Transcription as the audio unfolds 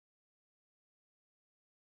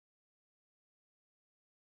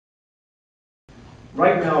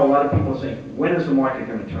right now, a lot of people are saying, when is the market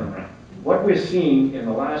going to turn around? What we're seeing in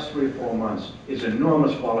the last 3 or 4 months is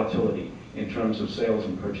enormous volatility in terms of sales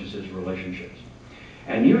and purchases relationships.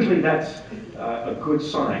 And usually that's a good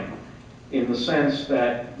sign in the sense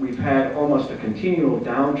that we've had almost a continual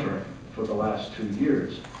downturn for the last 2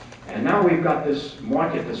 years. And now we've got this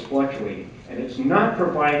market that's fluctuating, and it's not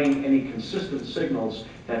providing any consistent signals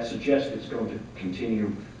that suggest it's going to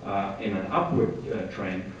continue in an upward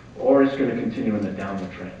trend, or it's going to continue in a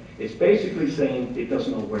downward trend. It's basically saying it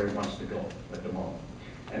doesn't know where it wants to go at the moment.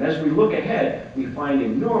 And as we look ahead, we find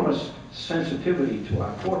enormous sensitivity to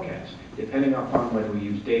our forecast, depending upon whether we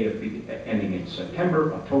use data ending in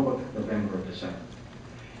September, October, November, or December.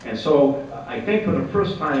 And so I think for the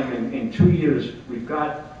first time in 2 years, we've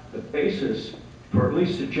got the basis for at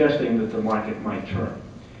least suggesting that the market might turn.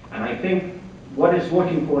 And I think what it's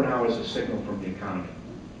looking for now is a signal from the economy,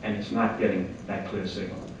 and it's not getting that clear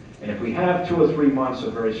signal. And if we have 2 or 3 months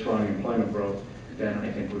of very strong employment growth, then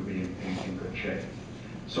I think we'll be in good shape.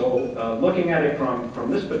 So looking at it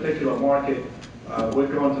from this particular market, we're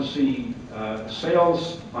going to see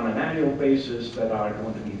sales on an annual basis that are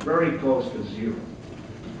going to be very close to zero,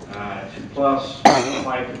 to plus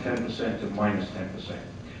 5 to 10% to minus 10%.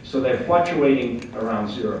 So they're fluctuating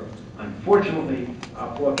around zero. Unfortunately,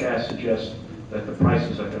 our forecast suggests that the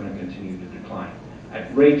prices are going to continue to decline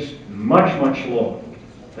at rates much, much lower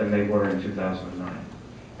than they were in 2009.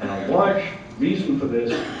 And a large reason for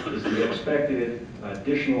this is the expected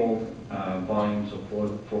additional volumes of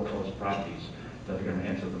foreclosed properties that are going to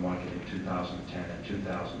enter the market in 2010 and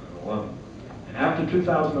 2011. And after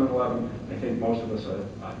 2011, I think most of us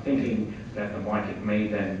are thinking that the market may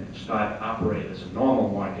then start operating as a normal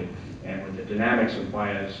market, and with the dynamics of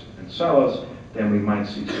buyers and sellers, then we might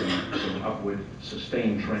see some upward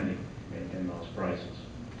sustained trending in those prices.